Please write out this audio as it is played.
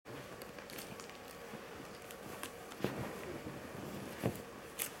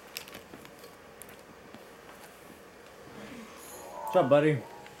What's up, buddy?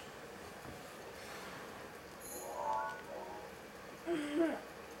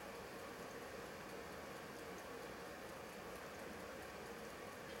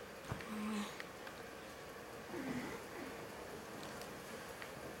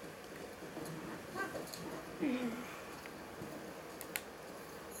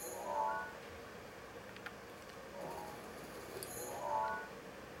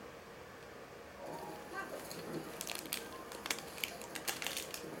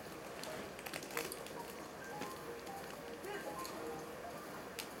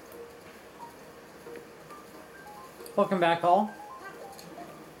 Welcome back, all.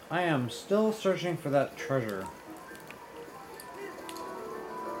 I am still searching for that treasure.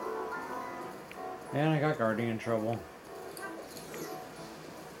 And I got Guardian trouble.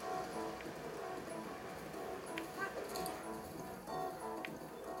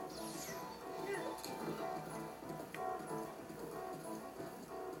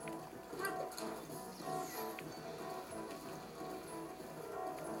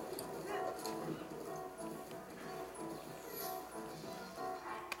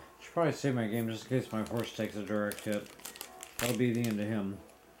 Should probably save my game just in case my horse takes a direct hit. That'll be the end of him.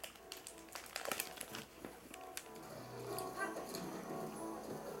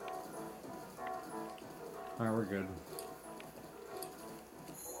 Alright, we're good.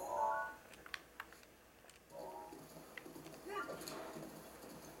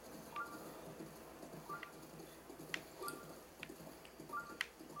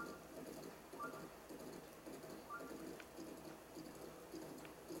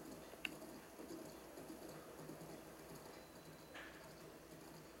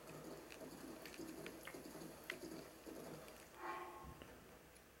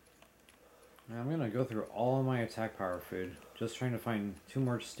 I'm gonna go through all of my attack power food, just trying to find 2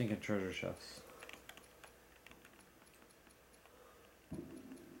 more stinking treasure chests.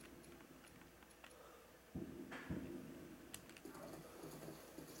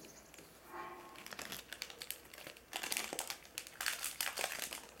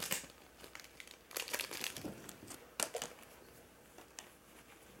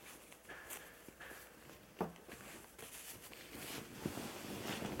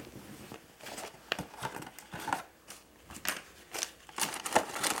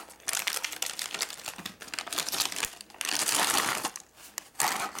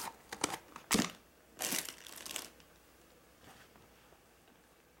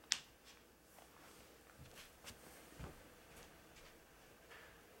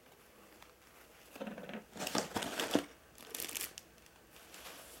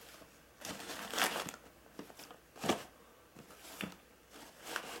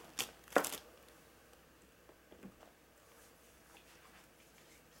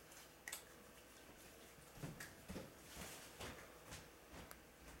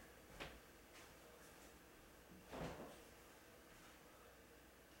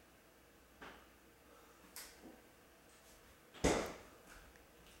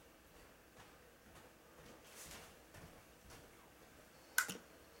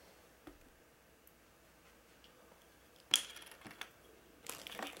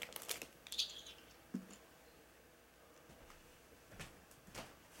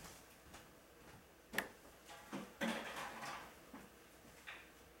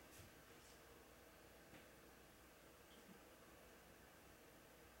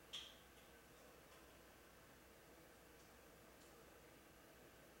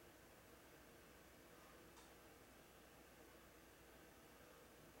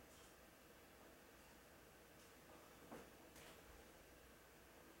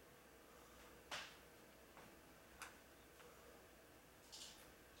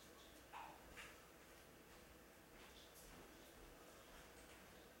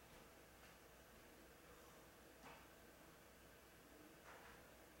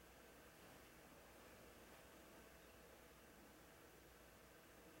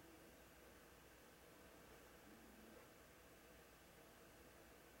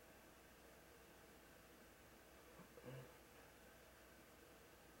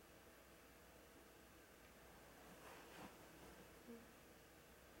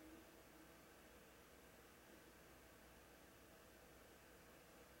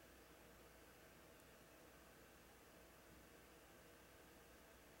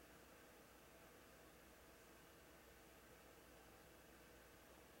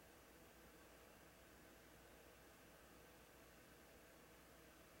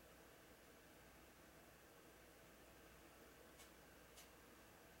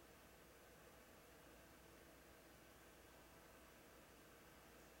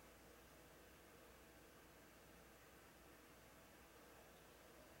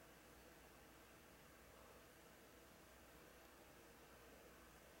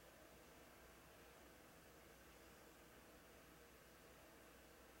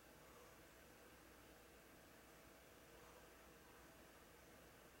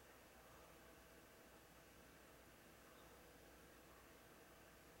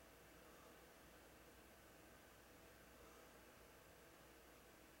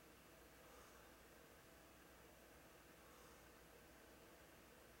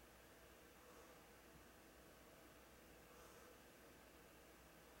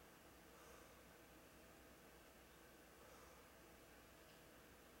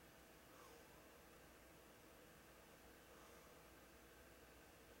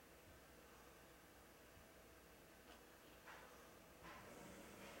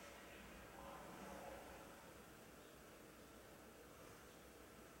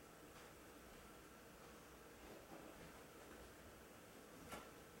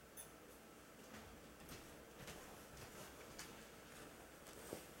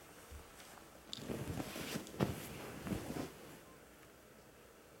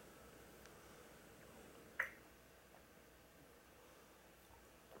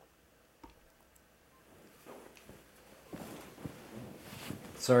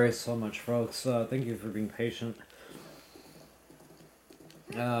 Sorry so much, folks. Thank you for being patient.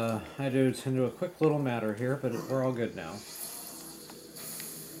 I had to attend to a quick little matter here, but we're all good now.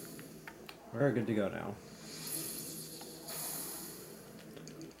 We're good to go now.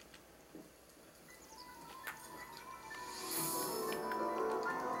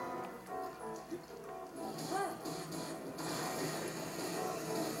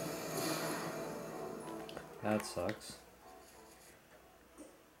 That sucks.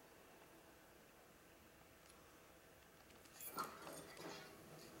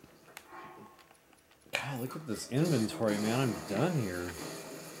 God, look at this inventory, man. I'm done here.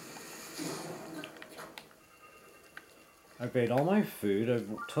 I've ate all my food. I've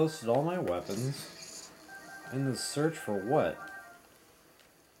toasted all my weapons. In the search for what?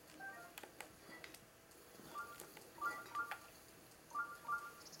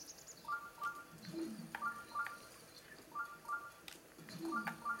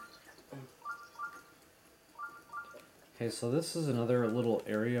 Okay, so this is another little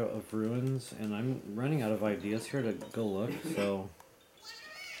area of ruins, and I'm running out of ideas here to go look, so...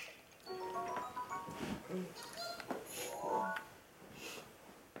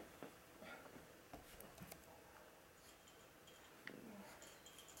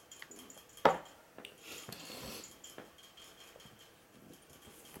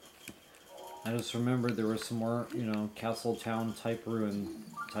 I just remembered there was some more, castle town type ruin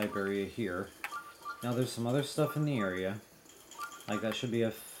type area here. Now there's some other stuff in the area. Like that should be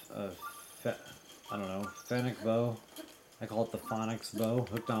I don't know, Fennec bow. I call it the Phonics bow.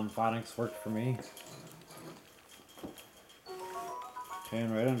 Hooked on Phonics worked for me. Okay,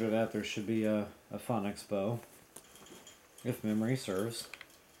 and right under that there should be a Phonics bow. If memory serves.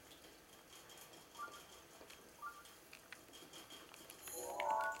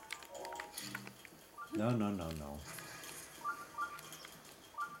 No.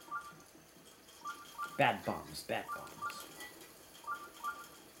 Bad bombs.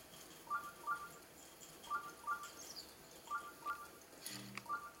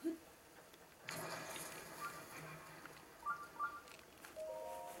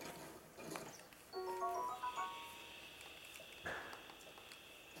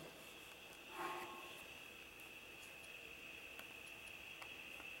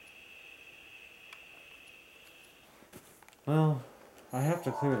 Well, I have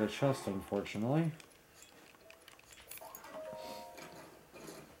to clear the chest, unfortunately.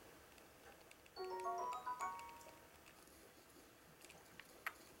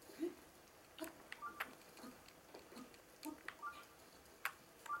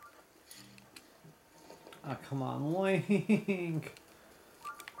 Ah, come on, Link!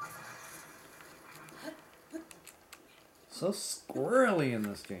 So squirrely in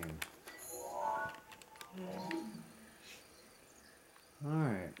this game.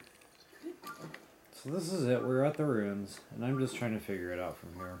 Alright. So this is it. We're at the ruins, and I'm just trying to figure it out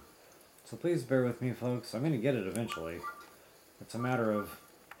from here. So please bear with me, folks. I'm going to get it eventually. It's a matter of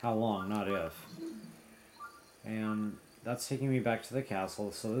how long, not if. And that's taking me back to the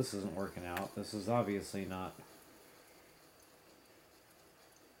castle, so this isn't working out. This is obviously not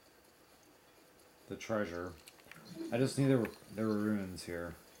the treasure. I just knew there were ruins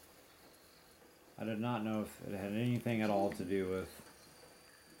here. I did not know if it had anything at all to do with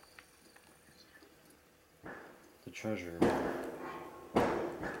the treasure.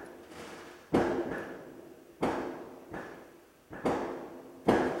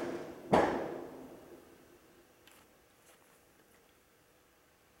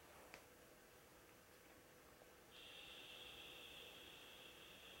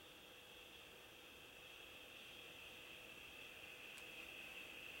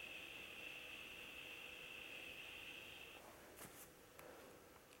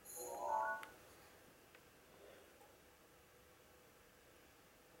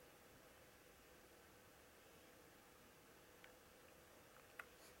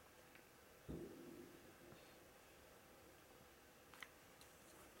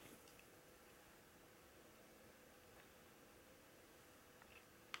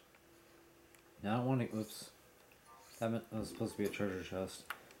 Now I don't want to... Oops. That was supposed to be a treasure chest.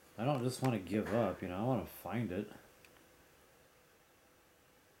 I don't just want to give up, I want to find it.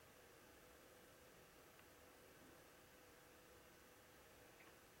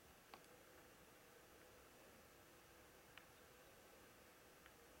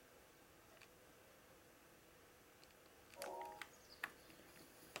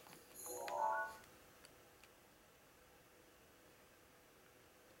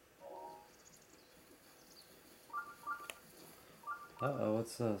 Uh-oh,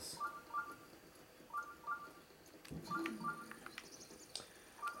 what's this?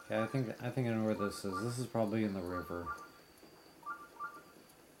 Okay, I think I know where this is. This is probably in the river.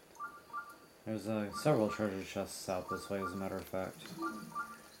 There's several treasure chests out this way, as a matter of fact.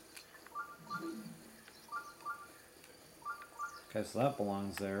 Okay, so that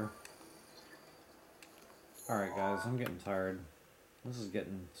belongs there. Alright guys, I'm getting tired. This is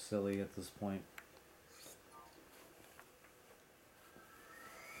getting silly at this point.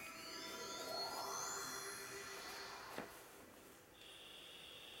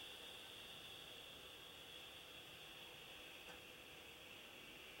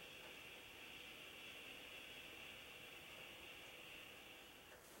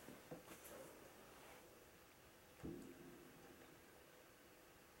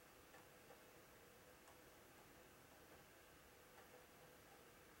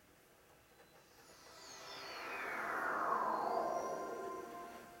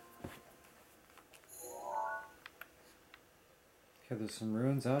 Okay, there's some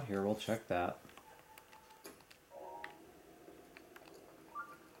ruins out here. We'll check that.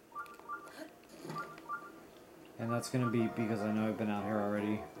 And that's going to be because I know I've been out here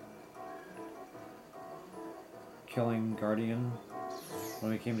already. Killing Guardian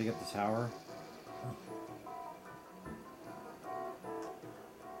when we came to get the tower.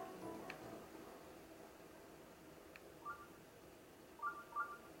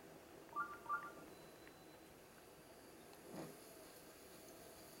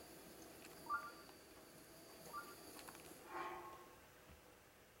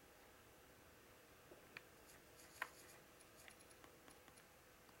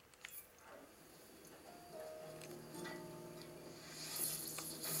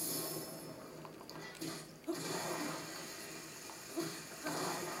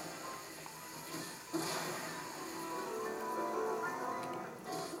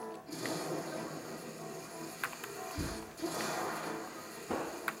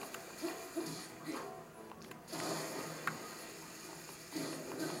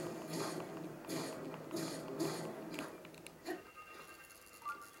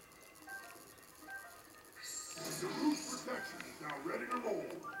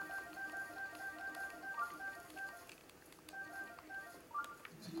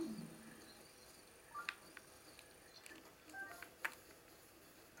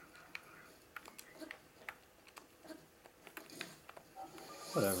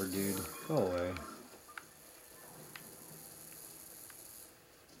 Whatever, dude. Go away.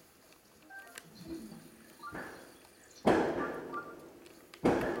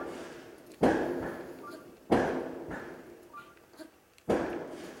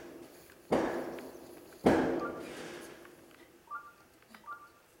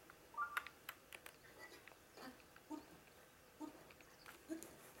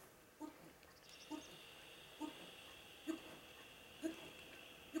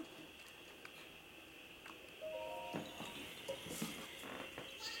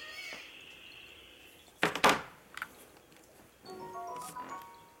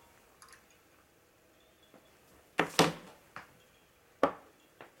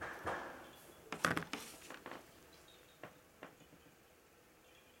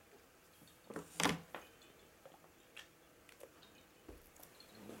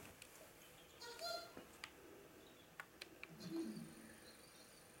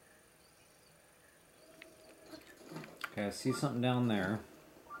 Okay, I see something down there.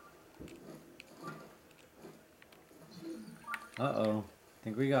 Uh-oh.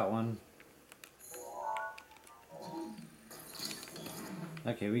 Think we got one.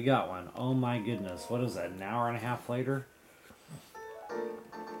 Okay, we got one. Oh my goodness. What is that, an hour and a half later?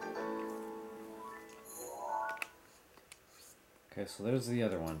 Okay, so there's the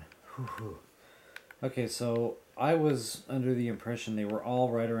other one. Whew. Okay, so I was under the impression they were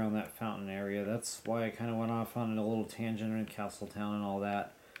all right around that fountain area. That's why I kind of went off on a little tangent in Castletown and all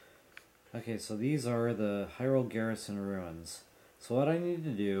that. Okay, so these are the Hyrule Garrison ruins. So what I need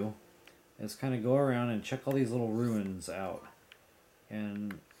to do is kind of go around and check all these little ruins out.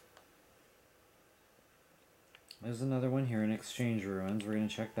 And there's another one here in Exchange Ruins. We're going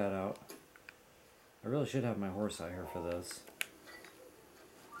to check that out. I really should have my horse out here for this.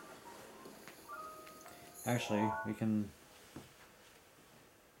 Actually, we can...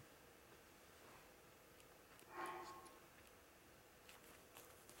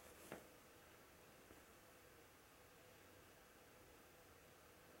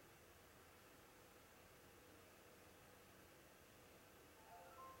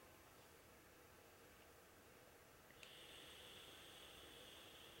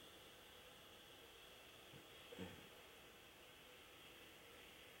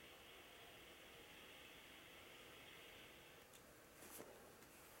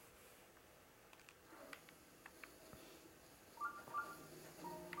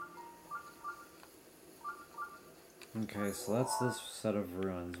 Okay, so that's this set of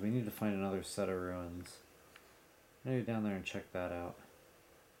ruins. We need to find another set of ruins. Maybe down there and check that out.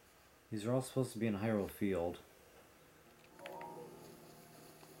 These are all supposed to be in Hyrule Field.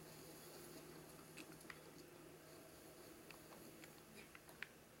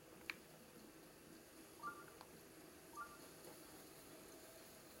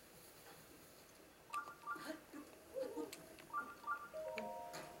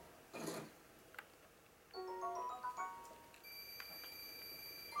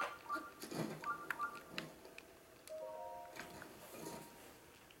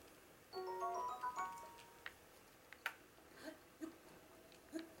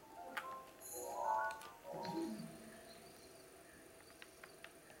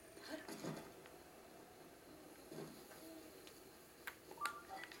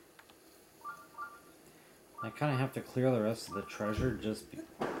 I kind of have to clear the rest of the treasure just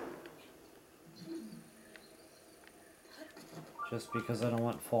because I don't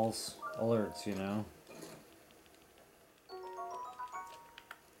want false alerts, you know?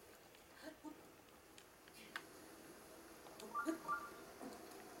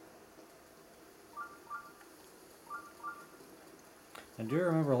 I do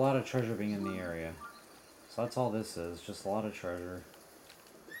remember a lot of treasure being in the area. So that's all this is, just a lot of treasure.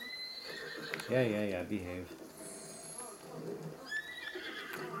 Yeah, behave.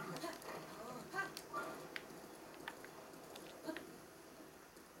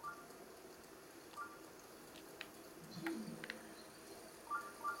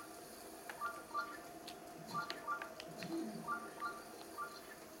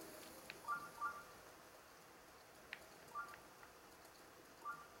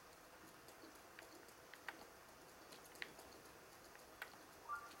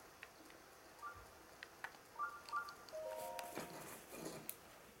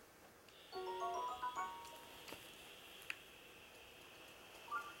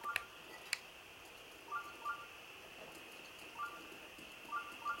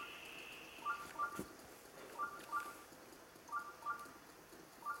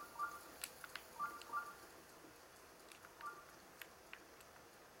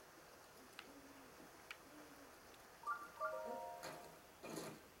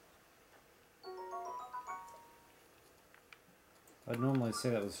 I'd normally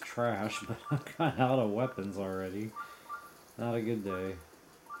say that was trash, but I'm kind of out of weapons already. Not a good day.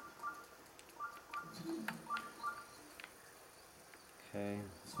 Okay,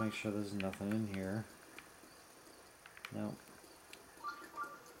 let's make sure there's nothing in here. Nope.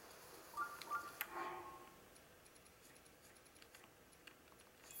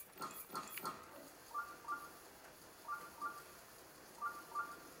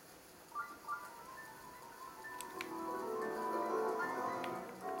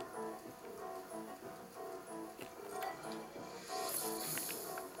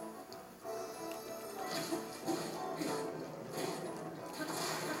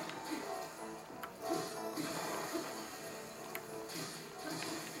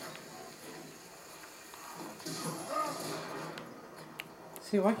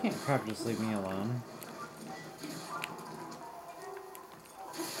 See, why can't crap just leave me alone?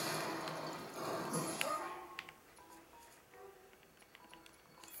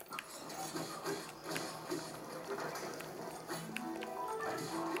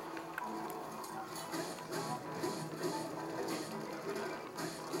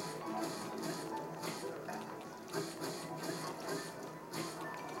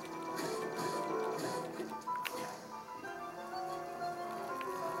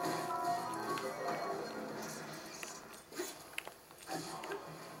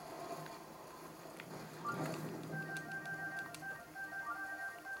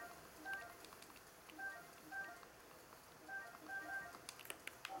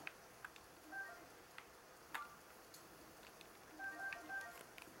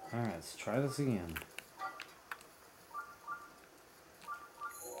 Alright, let's try this again.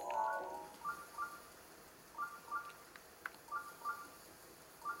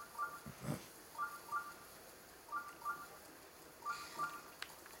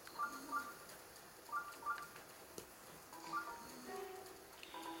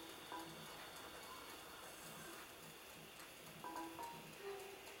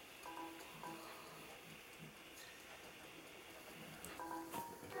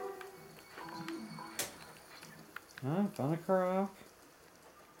 Oh, found a croc.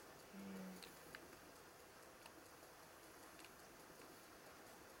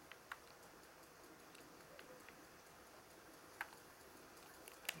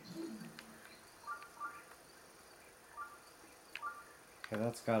 Okay,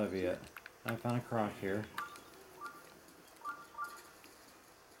 that's gotta be it. I found a croc here.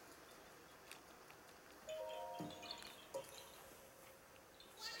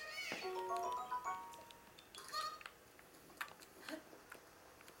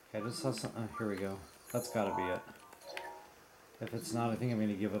 Okay, I just saw something. Here we go. That's gotta be it. If it's not, I think I'm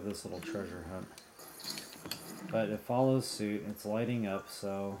gonna give up this little treasure hunt. But it follows suit. It's lighting up,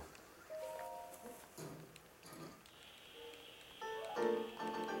 so...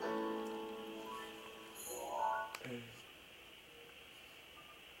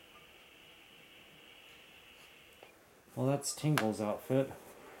 Well, that's Tingle's outfit.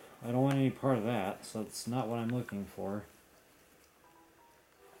 I don't want any part of that, so it's not what I'm looking for.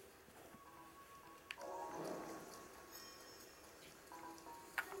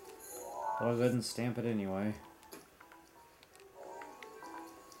 But I'll go ahead and stamp it anyway.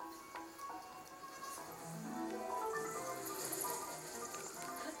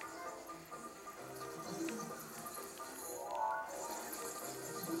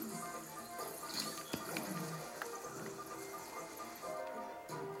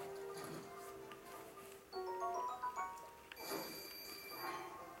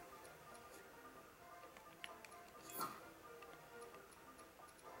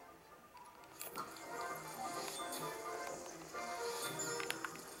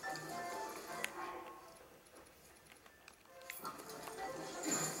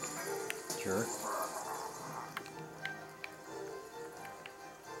 Jerk.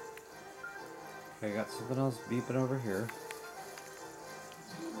 Okay, I got something else beeping over here.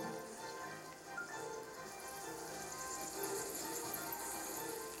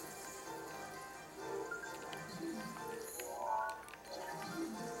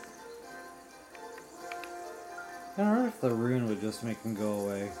 I wonder if the rune would just make them go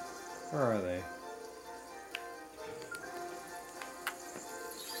away. Where are they?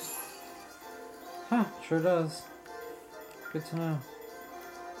 Huh, sure does. Good to know.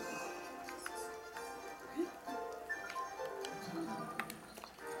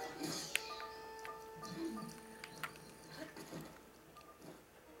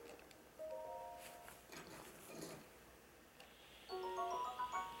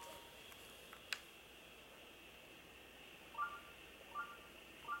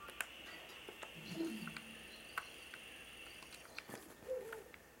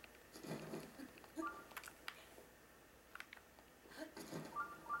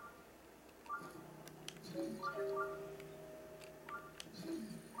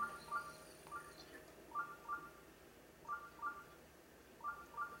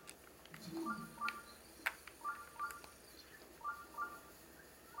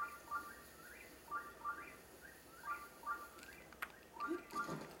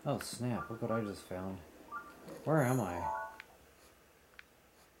 Oh snap, look what I just found. Where am I?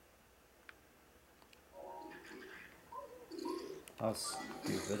 Oh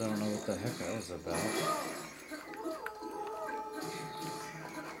stupid, I don't know what the heck that was about.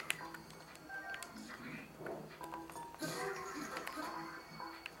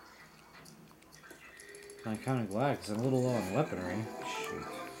 I'm kinda glad because I'm a little low on weaponry. Shoot.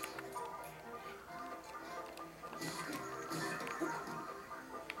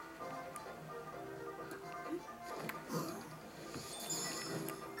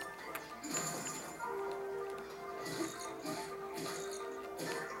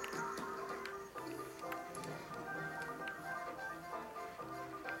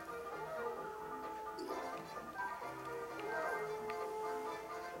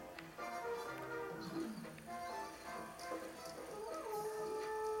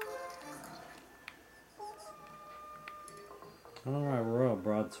 I don't know where my royal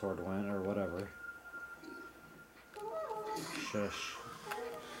broadsword went, or whatever. Shush.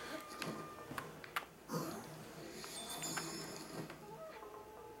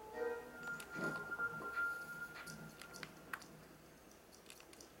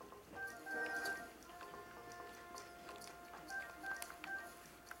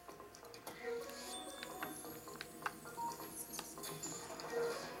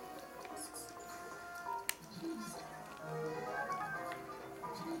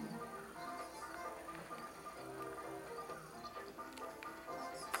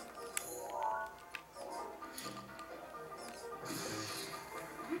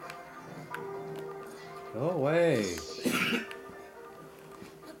 Go away.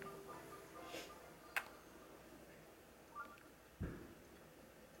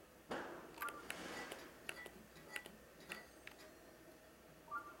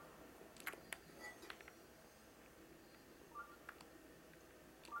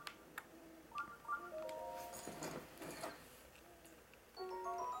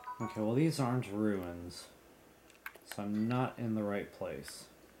 Okay, well these aren't ruins, so I'm not in the right place.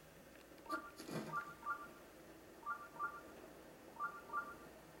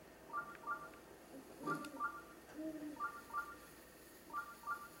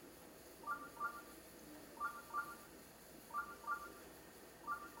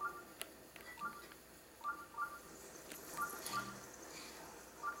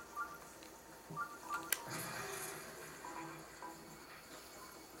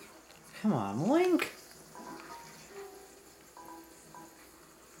 Come on, Link!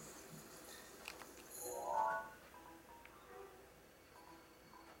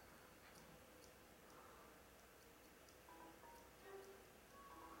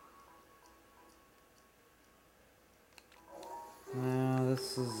 No,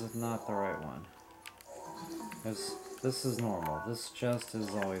 this is not the right one. This is normal. This chest is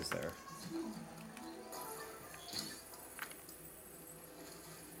always there.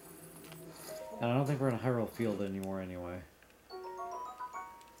 And I don't think we're in Hyrule Field anymore anyway.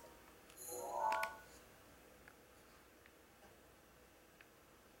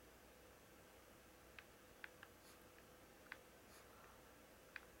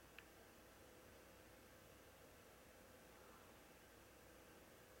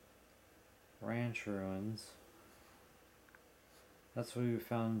 Ranch ruins. That's where we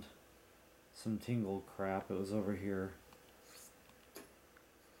found some Tingle crap. It was over here.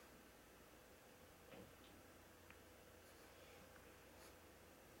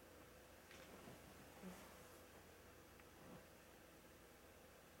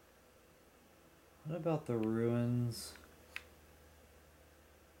 What about the ruins?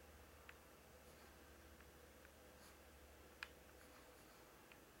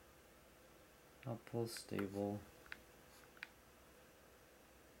 Outpost stable.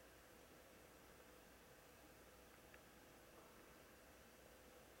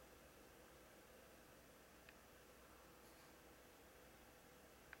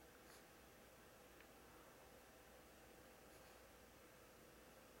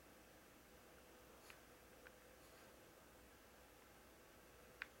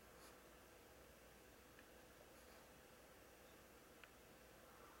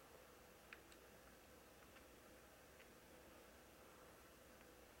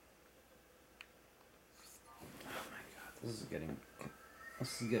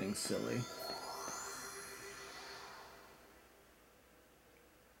 This is getting silly.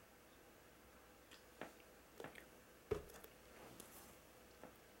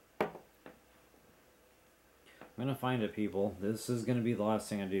 I'm gonna find it, people. This is gonna be the last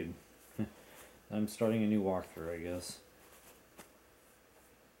thing I do. I'm starting a new walkthrough, I guess.